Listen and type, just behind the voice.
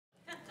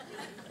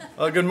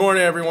Good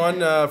morning, everyone.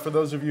 For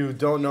those of you who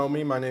don't know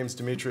me, my name is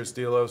Demetris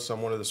Delos.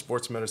 I'm one of the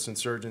sports medicine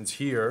surgeons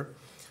here.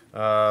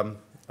 I've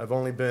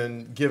only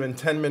been given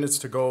 10 minutes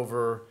to go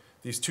over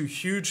these two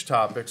huge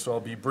topics, so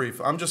I'll be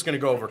brief. I'm just going to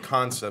go over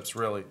concepts,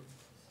 really.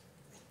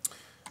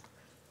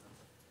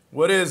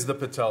 What is the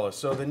patella?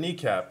 So the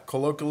kneecap,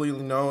 colloquially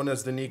known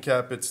as the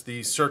kneecap, it's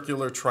the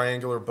circular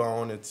triangular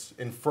bone. It's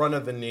in front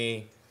of the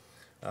knee.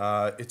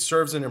 It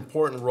serves an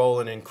important role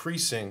in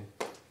increasing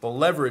the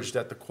leverage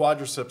that the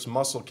quadriceps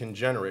muscle can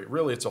generate.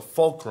 Really, it's a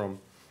fulcrum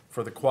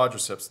for the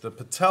quadriceps. The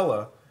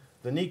patella,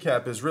 the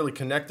kneecap, is really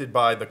connected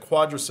by the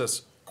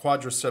quadriceps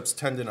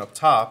tendon up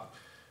top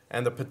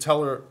and the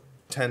patellar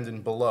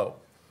tendon below.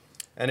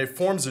 And it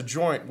forms a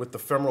joint with the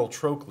femoral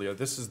trochlea.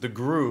 This is the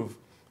groove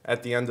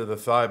at the end of the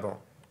thigh bone.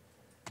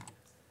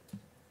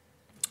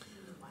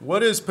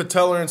 What is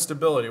patellar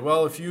instability?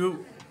 Well, if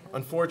you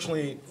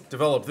unfortunately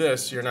develop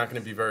this, you're not going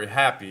to be very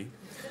happy.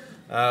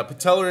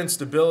 Patellar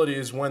instability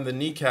is when the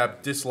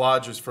kneecap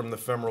dislodges from the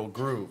femoral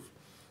groove.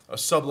 A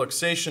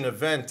subluxation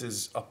event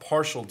is a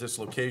partial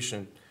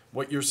dislocation.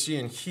 What you're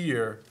seeing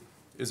here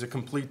is a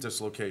complete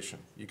dislocation.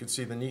 You can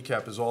see the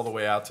kneecap is all the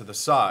way out to the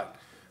side.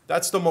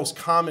 That's the most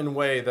common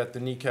way that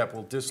the kneecap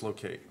will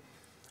dislocate.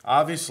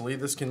 Obviously,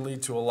 this can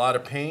lead to a lot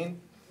of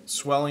pain,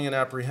 swelling, and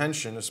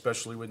apprehension,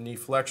 especially with knee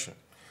flexion.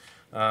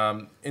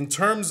 In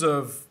terms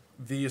of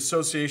the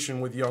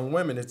association with young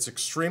women, it's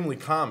extremely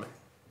common.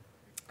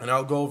 And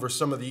I'll go over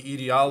some of the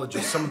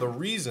etiologies, some of the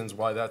reasons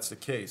why that's the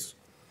case.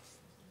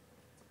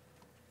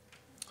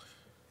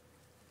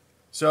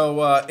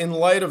 So in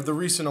light of the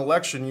recent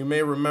election, you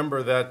may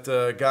remember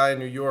that guy in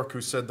New York who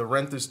said the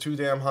rent is too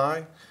damn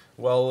high.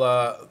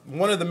 Well,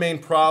 one of the main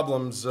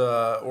problems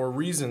or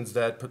reasons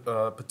that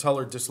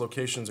patellar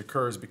dislocations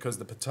occur is because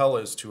the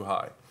patella is too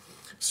high,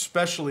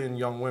 especially in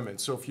young women.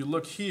 So if you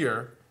look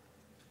here,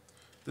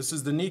 this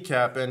is the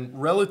kneecap, and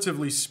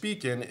relatively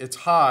speaking, it's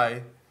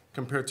high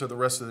compared to the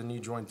rest of the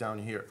knee joint down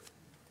here.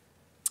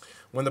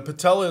 When the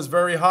patella is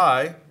very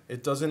high,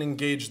 it doesn't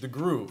engage the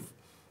groove.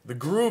 The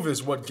groove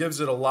is what gives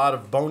it a lot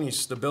of bony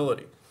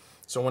stability.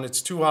 So when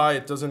it's too high,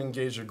 it doesn't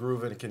engage the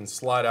groove and it can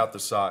slide out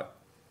the side.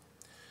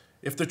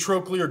 If the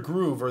trochlear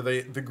groove, or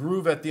the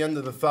groove at the end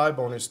of the thigh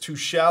bone, is too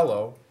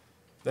shallow,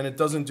 then it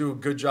doesn't do a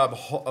good job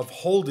of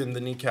holding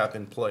the kneecap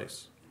in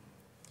place.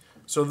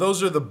 So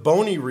those are the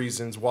bony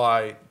reasons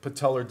why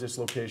patellar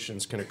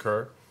dislocations can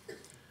occur.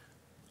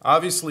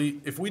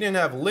 Obviously, if we didn't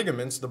have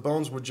ligaments, the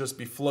bones would just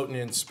be floating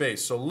in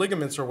space. So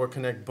ligaments are what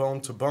connect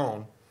bone to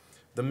bone.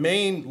 The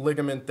main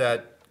ligament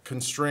that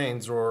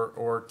constrains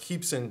or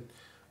keeps in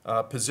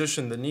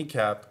position the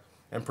kneecap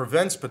and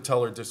prevents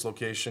patellar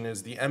dislocation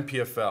is the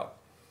MPFL.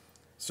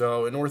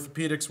 So in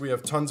orthopedics, we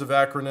have tons of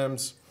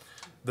acronyms.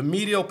 The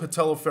medial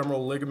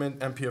patellofemoral ligament,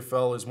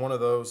 MPFL, is one of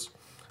those.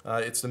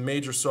 It's the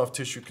major soft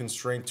tissue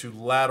constraint to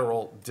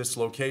lateral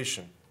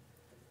dislocation.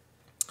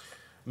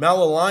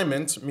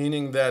 Malalignment,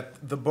 meaning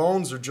that the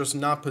bones are just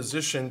not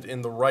positioned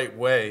in the right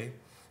way,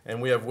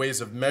 and we have ways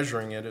of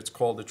measuring it. It's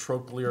called the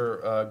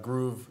trochlear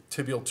groove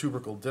tibial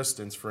tubercle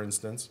distance, for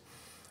instance.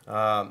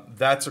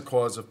 That's a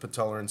cause of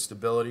patellar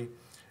instability.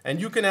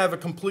 And you can have a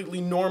completely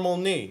normal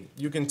knee.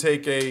 You can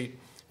take a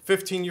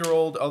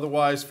 15-year-old,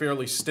 otherwise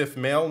fairly stiff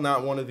male,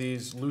 not one of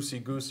these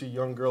loosey-goosey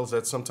young girls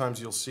that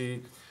sometimes you'll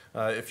see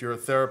if you're a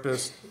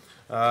therapist.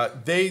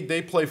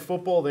 They play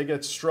football, they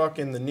get struck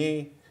in the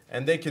knee,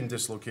 and they can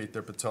dislocate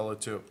their patella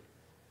too.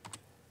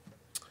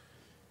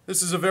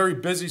 This is a very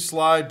busy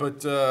slide,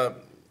 but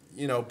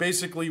you know,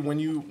 basically when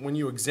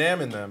you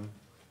examine them,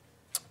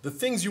 the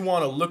things you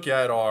want to look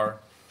at are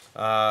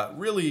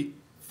really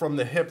from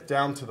the hip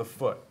down to the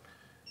foot,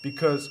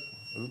 because,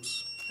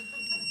 oops,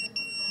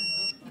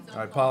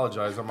 I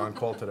apologize, I'm on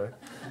call today.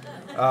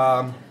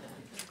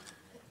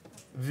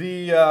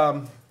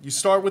 You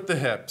start with the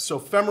hip. So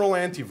femoral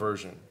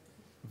anteversion,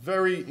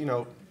 very, you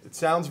know, it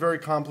sounds very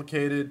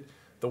complicated.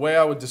 The way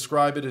I would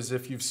describe it is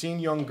if you've seen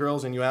young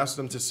girls and you ask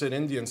them to sit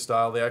Indian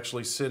style, they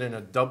actually sit in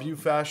a W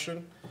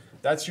fashion.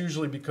 That's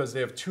usually because they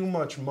have too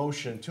much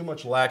motion, too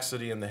much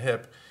laxity in the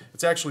hip.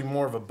 It's actually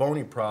more of a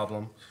bony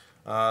problem.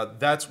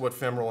 That's what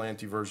femoral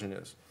anteversion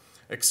is.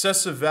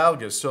 Excessive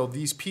valgus, so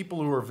these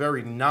people who are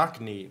very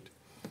knock-kneed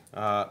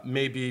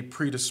may be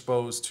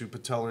predisposed to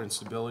patellar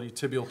instability.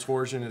 Tibial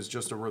torsion is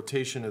just a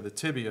rotation of the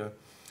tibia.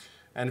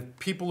 And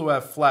people who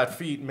have flat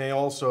feet may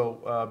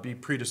also be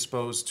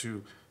predisposed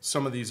to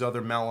some of these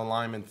other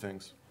malalignment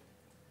things.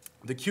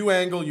 The Q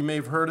angle, you may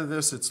have heard of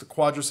this. It's the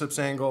quadriceps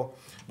angle.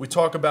 We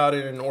talk about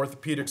it in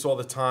orthopedics all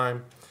the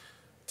time.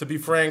 To be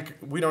frank,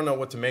 we don't know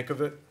what to make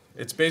of it.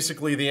 It's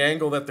basically the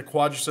angle that the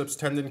quadriceps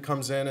tendon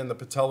comes in and the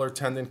patellar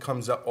tendon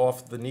comes up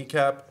off the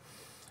kneecap.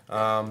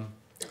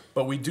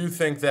 But we do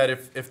think that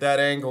if that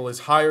angle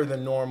is higher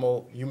than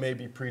normal, you may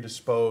be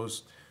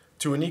predisposed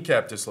to a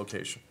kneecap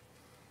dislocation.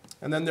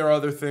 And then there are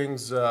other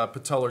things,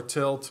 patellar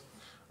tilt.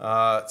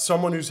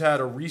 Someone who's had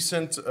a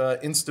recent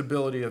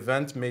instability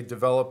event may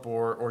develop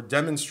or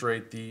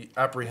demonstrate the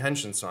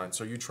apprehension sign.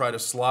 So you try to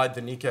slide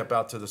the kneecap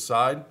out to the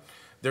side,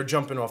 they're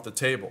jumping off the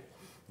table.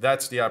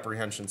 That's the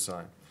apprehension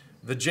sign.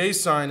 The J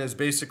sign is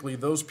basically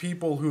those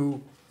people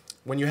who,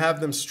 when you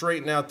have them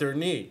straighten out their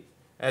knee,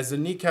 as the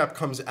kneecap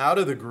comes out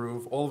of the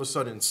groove, all of a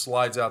sudden it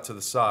slides out to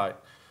the side.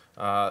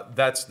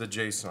 That's the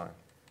J sign.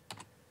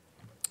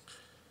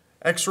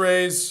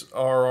 X-rays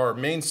are our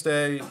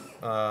mainstay.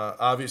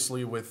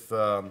 Obviously, with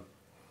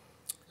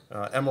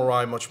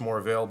MRI much more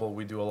available,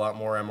 we do a lot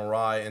more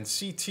MRI. And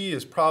CT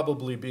is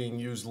probably being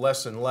used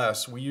less and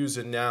less. We use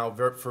it now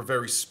for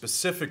very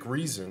specific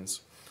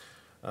reasons.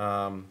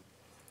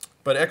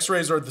 But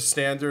X-rays are the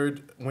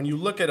standard. When you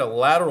look at a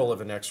lateral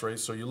of an X-ray,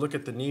 so you look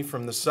at the knee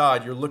from the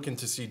side, you're looking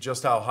to see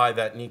just how high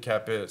that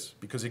kneecap is.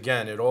 Because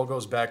again, it all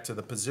goes back to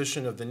the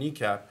position of the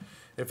kneecap.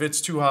 If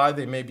it's too high,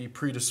 they may be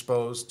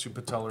predisposed to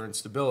patellar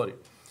instability.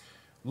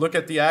 Look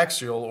at the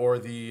axial or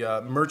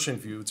the merchant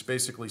view. It's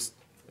basically,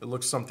 it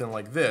looks something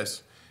like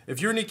this.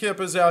 If your kneecap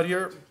is out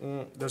here,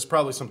 there's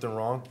probably something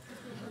wrong.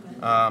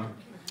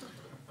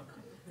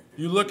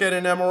 You look at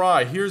an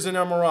MRI. Here's an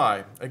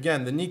MRI.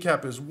 Again, the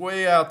kneecap is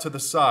way out to the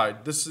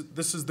side. This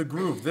is the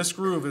groove. This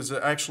groove is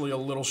actually a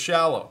little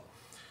shallow.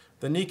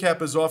 The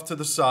kneecap is off to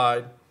the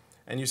side,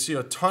 and you see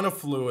a ton of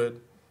fluid.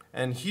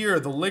 And here,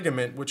 the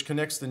ligament, which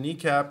connects the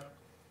kneecap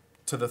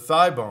to the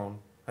thigh bone,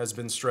 has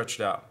been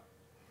stretched out.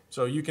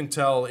 So you can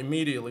tell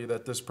immediately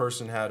that this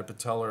person had a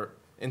patellar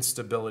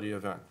instability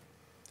event.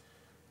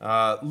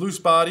 Loose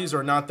bodies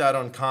are not that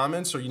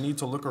uncommon, so you need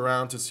to look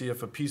around to see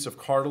if a piece of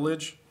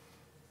cartilage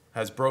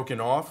has broken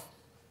off,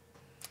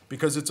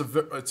 because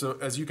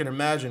as you can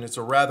imagine, it's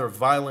a rather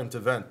violent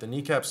event. The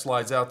kneecap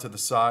slides out to the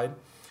side.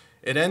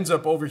 It ends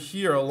up over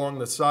here along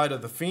the side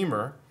of the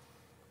femur,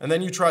 and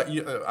then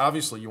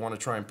obviously you want to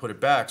try and put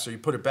it back, so you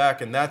put it back,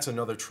 and that's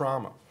another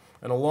trauma.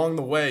 And along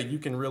the way, you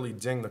can really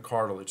ding the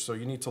cartilage, so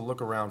you need to look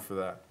around for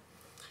that.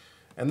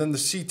 And then the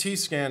CT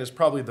scan is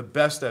probably the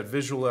best at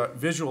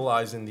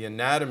visualizing the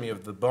anatomy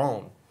of the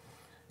bone.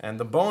 And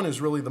the bone is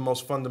really the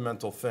most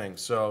fundamental thing.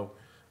 So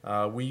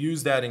we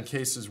use that in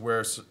cases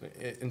where,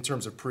 in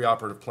terms of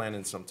preoperative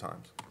planning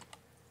sometimes.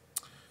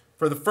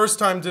 For the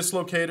first-time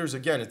dislocators,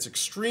 again, it's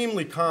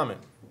extremely common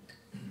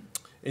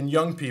in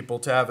young people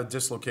to have a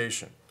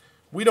dislocation.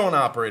 We don't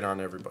operate on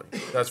everybody,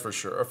 that's for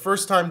sure. A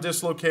first-time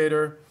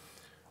dislocator,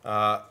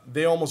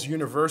 they almost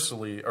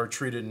universally are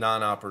treated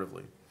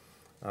non-operatively.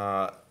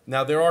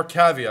 Now, there are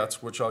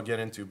caveats, which I'll get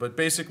into, but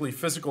basically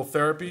physical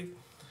therapy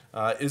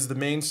is the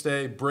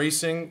mainstay.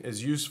 Bracing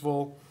is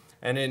useful.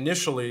 And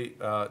initially,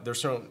 they're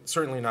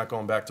certainly not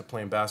going back to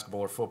playing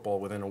basketball or football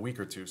within a week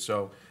or two.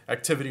 So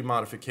activity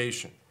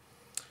modification.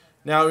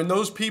 Now, in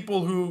those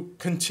people who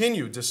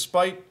continue,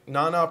 despite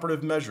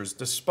non-operative measures,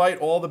 despite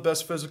all the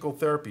best physical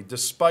therapy,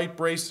 despite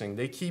bracing,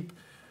 they keep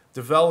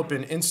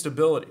developing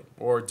instability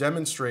or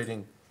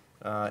demonstrating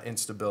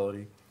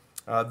instability,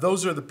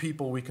 those are the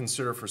people we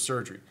consider for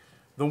surgery.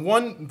 The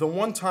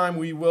one time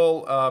we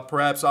will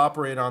perhaps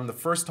operate on the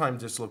first-time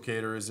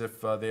dislocator is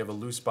if they have a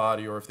loose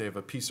body or if they have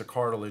a piece of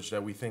cartilage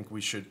that we think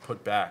we should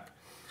put back,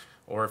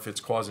 or if it's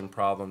causing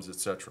problems,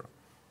 etc.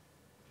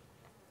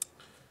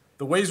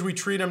 The ways we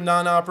treat them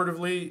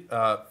non-operatively,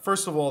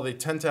 first of all, they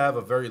tend to have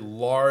a very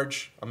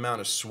large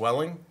amount of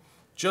swelling.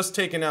 Just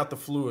taking out the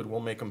fluid will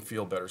make them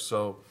feel better.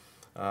 So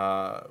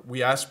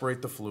we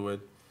aspirate the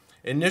fluid.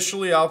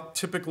 Initially, I'll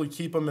typically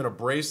keep them in a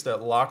brace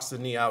that locks the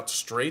knee out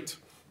straight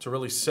to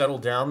really settle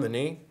down the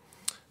knee.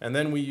 And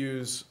then we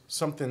use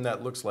something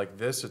that looks like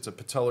this. It's a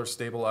patellar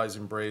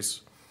stabilizing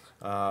brace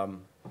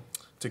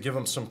to give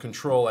them some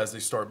control as they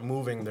start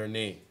moving their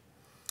knee.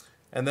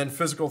 And then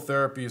physical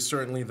therapy is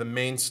certainly the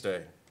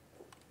mainstay.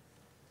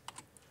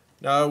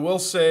 Now, I will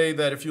say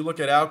that if you look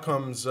at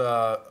outcomes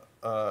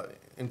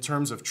in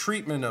terms of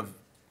treatment of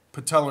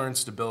patellar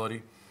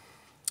instability,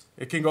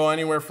 it can go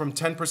anywhere from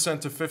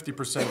 10% to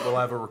 50% will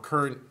have a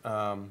recurrent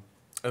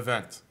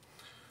event.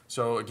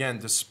 So again,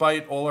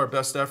 despite all our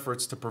best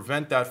efforts to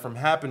prevent that from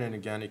happening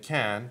again, it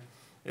can.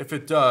 If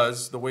it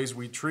does, the ways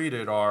we treat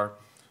it are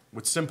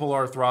with simple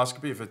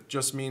arthroscopy. If it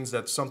just means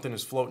that something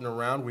is floating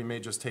around, we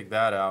may just take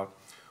that out.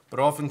 But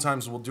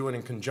oftentimes we'll do it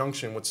in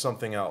conjunction with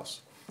something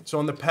else. So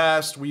in the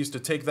past, we used to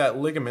take that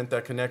ligament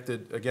that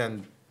connected,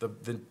 again, the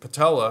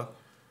patella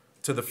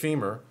to the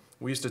femur.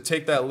 We used to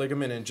take that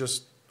ligament and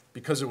just,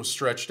 because it was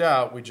stretched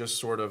out, we just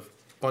sort of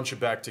bunch it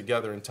back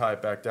together and tie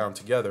it back down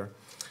together.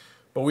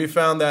 But we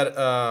found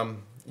that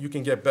you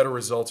can get better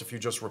results if you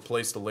just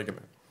replace the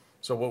ligament.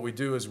 So what we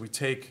do is we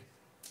take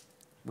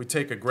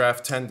a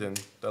graft tendon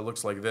that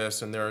looks like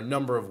this, and there are a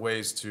number of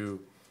ways to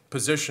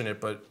position it,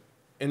 but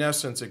in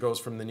essence, it goes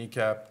from the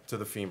kneecap to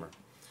the femur,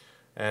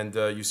 and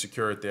you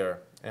secure it there.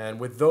 And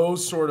with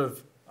those sort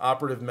of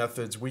operative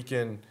methods, we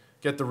can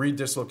get the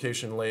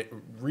redislocation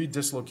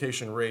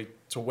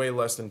rate to way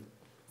less than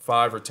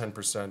 5 or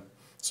 10%,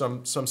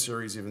 some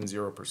series even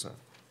 0%.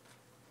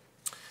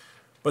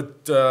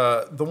 But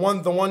the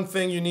one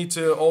thing you need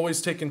to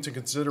always take into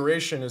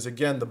consideration is,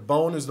 again, the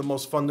bone is the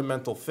most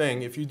fundamental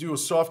thing. If you do a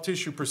soft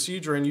tissue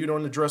procedure and you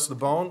don't address the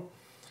bone,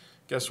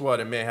 guess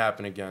what? It may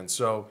happen again.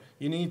 So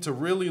you need to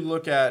really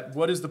look at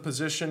what is the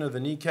position of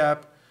the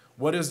kneecap,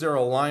 what is their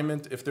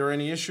alignment. If there are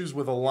any issues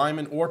with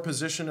alignment or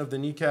position of the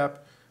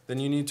kneecap, then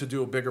you need to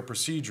do a bigger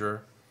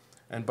procedure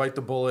and bite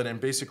the bullet and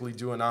basically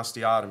do an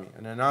osteotomy.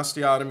 And an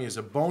osteotomy is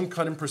a bone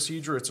cutting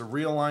procedure. It's a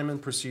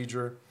realignment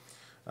procedure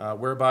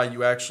whereby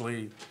you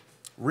actually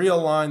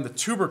realign the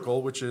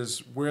tubercle, which is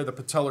where the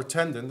patellar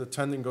tendon, the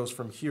tendon goes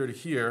from here to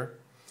here.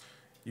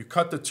 You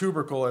cut the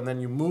tubercle and then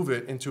you move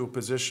it into a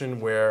position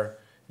where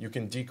you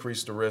can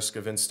decrease the risk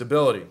of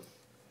instability.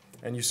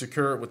 And you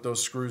secure it with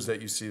those screws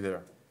that you see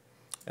there.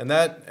 And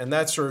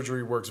that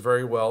surgery works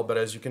very well, but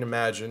as you can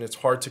imagine, it's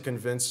hard to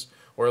convince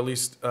or at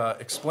least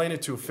explain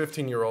it to a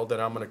 15-year-old that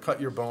I'm going to cut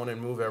your bone and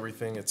move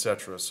everything,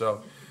 etc.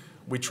 So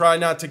we try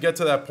not to get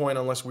to that point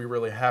unless we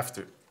really have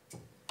to.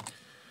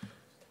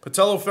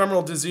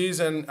 Patellofemoral disease,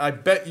 and I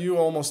bet you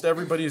almost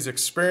everybody has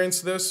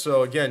experienced this.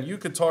 So again, you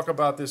could talk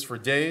about this for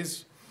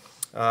days.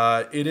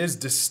 It is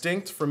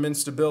distinct from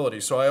instability.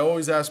 So I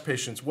always ask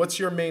patients, what's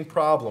your main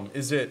problem?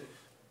 Is it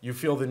you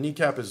feel the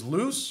kneecap is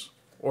loose,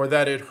 or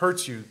that it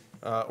hurts you,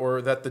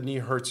 or that the knee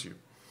hurts you?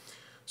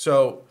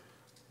 So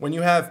when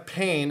you have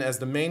pain as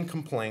the main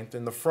complaint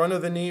in the front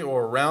of the knee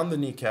or around the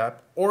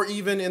kneecap, or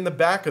even in the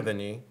back of the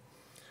knee,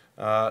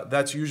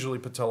 that's usually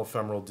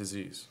patellofemoral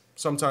disease,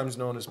 sometimes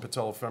known as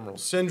patellofemoral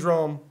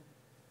syndrome,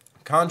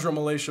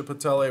 chondromalacia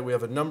patellae. We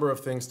have a number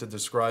of things to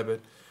describe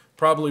it,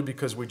 probably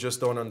because we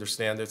just don't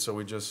understand it, so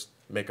we just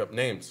make up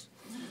names.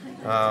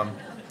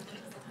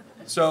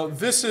 So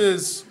this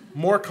is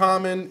more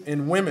common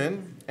in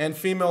women and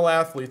female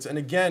athletes, and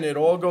again, it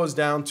all goes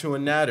down to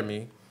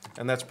anatomy,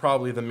 and that's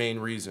probably the main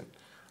reason.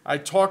 I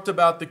talked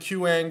about the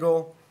Q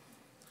angle.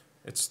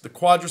 It's the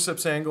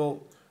quadriceps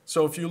angle.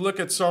 So if you look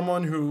at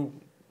someone who,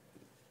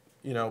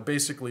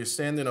 basically is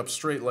standing up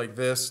straight like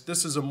this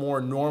is a more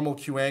normal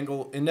Q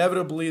angle.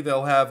 Inevitably,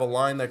 they'll have a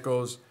line that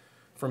goes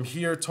from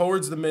here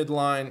towards the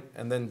midline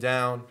and then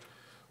down.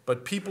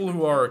 But people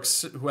who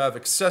have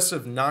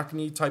excessive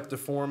knock-knee type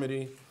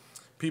deformity,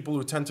 people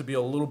who tend to be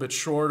a little bit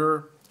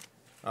shorter,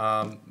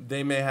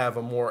 they may have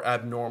a more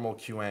abnormal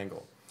Q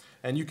angle.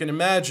 And you can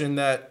imagine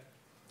that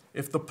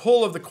if the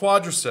pull of the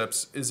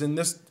quadriceps is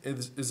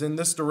in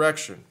this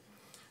direction,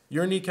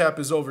 your kneecap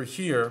is over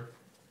here,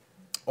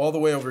 all the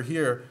way over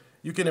here,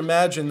 you can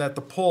imagine that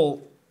the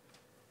pull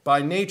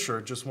by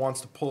nature just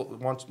wants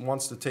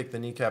to take the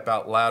kneecap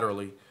out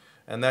laterally,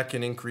 and that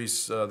can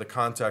increase the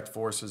contact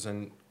forces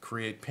and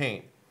create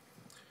pain.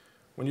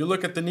 When you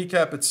look at the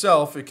kneecap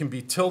itself, it can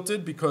be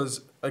tilted because,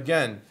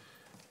 again,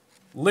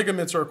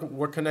 ligaments are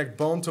what connect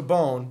bone to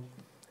bone.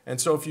 And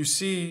so if you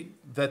see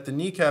that the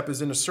kneecap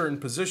is in a certain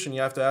position,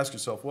 you have to ask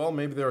yourself, well,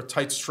 maybe there are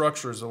tight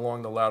structures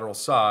along the lateral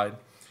side,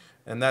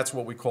 and that's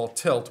what we call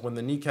tilt, when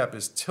the kneecap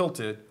is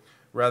tilted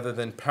rather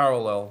than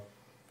parallel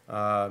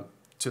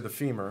to the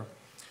femur.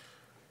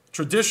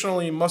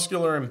 Traditionally,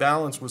 muscular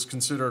imbalance was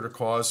considered a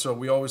cause, so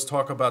we always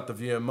talk about the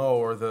VMO,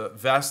 or the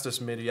vastus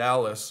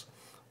medialis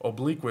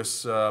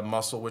obliquus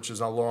muscle, which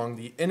is along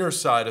the inner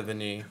side of the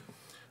knee.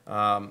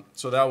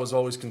 So that was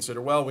always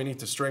considered, well, we need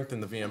to strengthen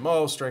the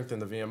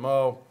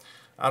VMO.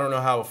 I don't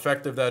know how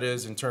effective that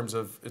is in terms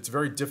of, it's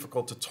very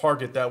difficult to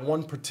target that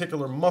one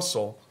particular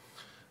muscle.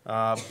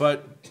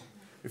 But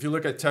if you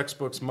look at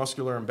textbooks,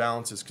 muscular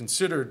imbalance is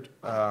considered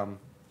a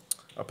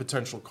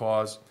potential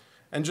cause.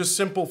 And just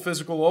simple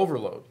physical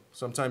overload.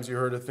 Sometimes you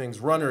heard of things,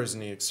 runner's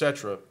knee,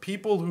 etc.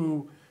 People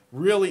who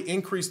really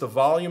increase the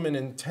volume and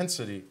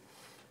intensity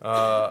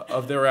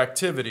of their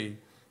activity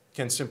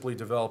can simply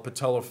develop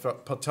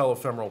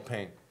patellofemoral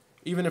pain,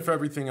 even if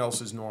everything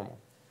else is normal.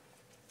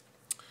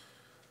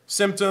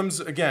 Symptoms,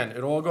 again,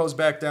 it all goes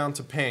back down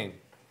to pain.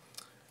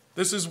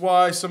 This is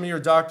why some of your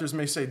doctors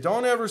may say,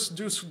 don't ever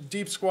do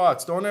deep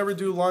squats, don't ever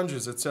do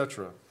lunges,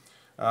 etc.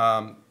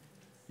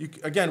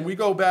 Again,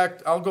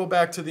 I'll go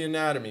back to the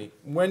anatomy.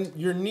 When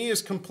your knee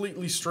is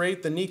completely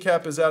straight, the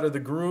kneecap is out of the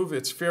groove,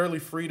 it's fairly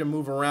free to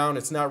move around,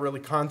 it's not really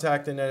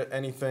contacting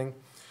anything.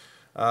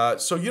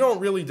 So you don't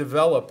really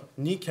develop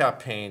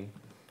kneecap pain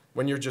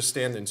when you're just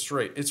standing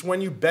straight. It's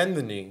when you bend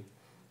the knee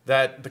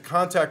that the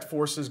contact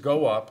forces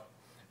go up,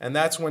 and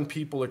that's when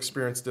people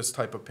experience this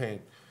type of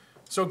pain.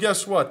 So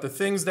guess what? The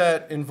things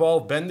that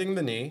involve bending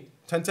the knee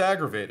tend to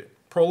aggravate it.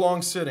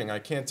 Prolonged sitting. I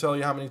can't tell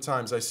you how many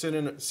times I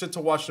sit to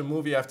watch a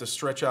movie, I have to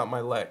stretch out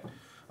my leg.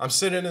 I'm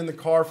sitting in the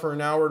car for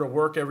an hour to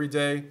work every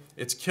day.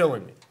 It's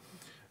killing me.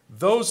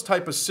 Those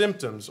type of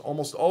symptoms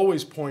almost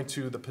always point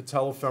to the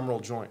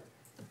patellofemoral joint.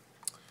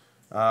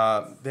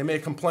 They may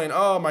complain,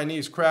 oh, my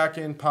knee's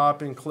cracking,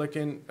 popping,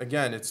 clicking.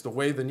 Again, it's the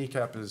way the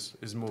kneecap is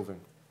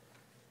moving.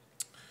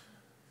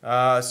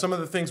 Some of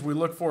the things we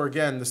look for,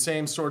 again, the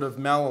same sort of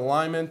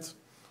malalignment.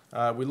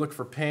 We look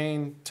for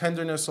pain,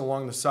 tenderness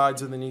along the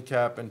sides of the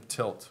kneecap, and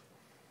tilt.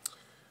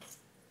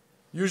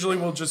 Usually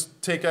we'll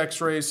just take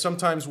x-rays.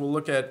 Sometimes we'll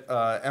look at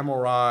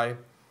MRI.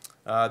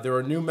 There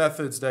are new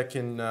methods that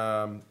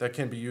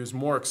can be used,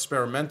 more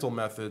experimental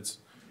methods,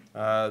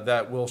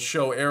 that will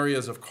show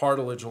areas of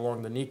cartilage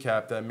along the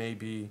kneecap that may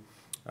be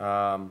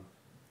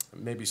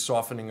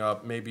softening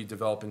up, maybe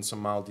developing some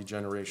mild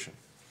degeneration.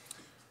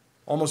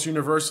 Almost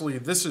universally,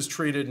 this is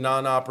treated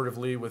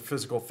non-operatively with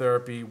physical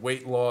therapy,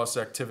 weight loss,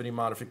 activity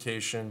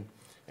modification,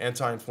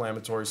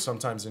 anti-inflammatories,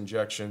 sometimes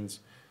injections.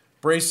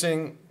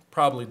 Bracing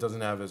probably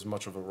doesn't have as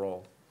much of a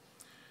role.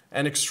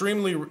 And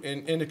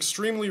in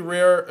extremely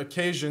rare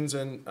occasions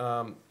and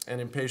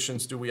in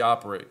patients do we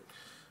operate.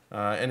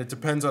 And it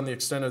depends on the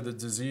extent of the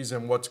disease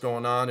and what's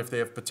going on. If they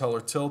have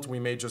patellar tilt, we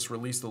may just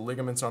release the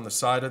ligaments on the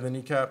side of the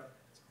kneecap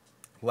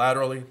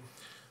laterally.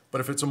 But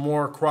if it's a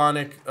more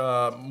chronic,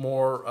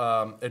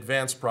 more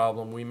advanced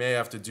problem, we may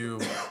have to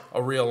do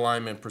a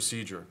realignment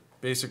procedure.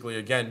 Basically,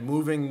 again,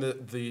 moving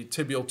the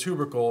tibial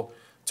tubercle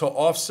to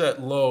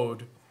offset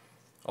load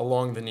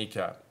along the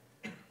kneecap.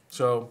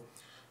 So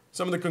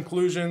some of the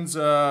conclusions,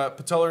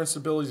 patellar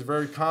instability is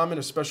very common,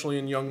 especially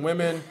in young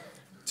women.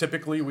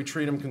 Typically, we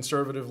treat them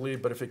conservatively,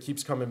 but if it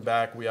keeps coming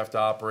back, we have to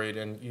operate,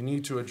 and you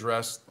need to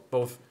address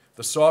both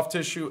the soft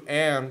tissue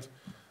and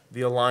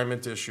the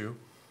alignment issue.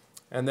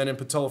 And then in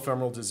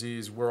patellofemoral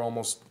disease, we're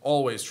almost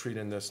always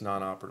treating this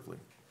non-operatively.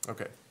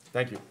 Okay,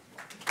 thank you.